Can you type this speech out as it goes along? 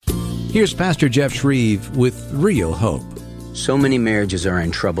Here's Pastor Jeff Shreve with Real Hope. So many marriages are in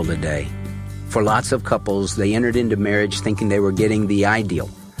trouble today. For lots of couples, they entered into marriage thinking they were getting the ideal.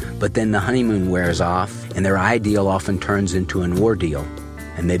 But then the honeymoon wears off, and their ideal often turns into an ordeal,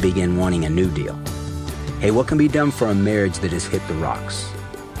 and they begin wanting a new deal. Hey, what can be done for a marriage that has hit the rocks?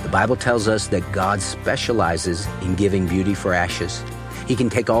 The Bible tells us that God specializes in giving beauty for ashes. He can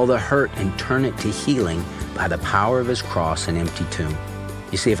take all the hurt and turn it to healing by the power of His cross and empty tomb.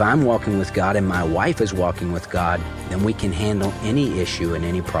 You see, if I'm walking with God and my wife is walking with God, then we can handle any issue and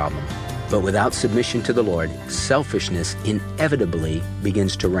any problem. But without submission to the Lord, selfishness inevitably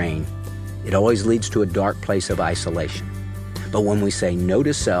begins to reign. It always leads to a dark place of isolation. But when we say no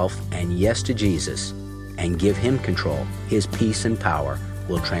to self and yes to Jesus and give Him control, His peace and power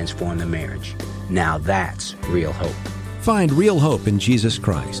will transform the marriage. Now that's real hope. Find real hope in Jesus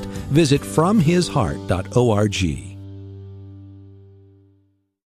Christ. Visit FromHisHeart.org.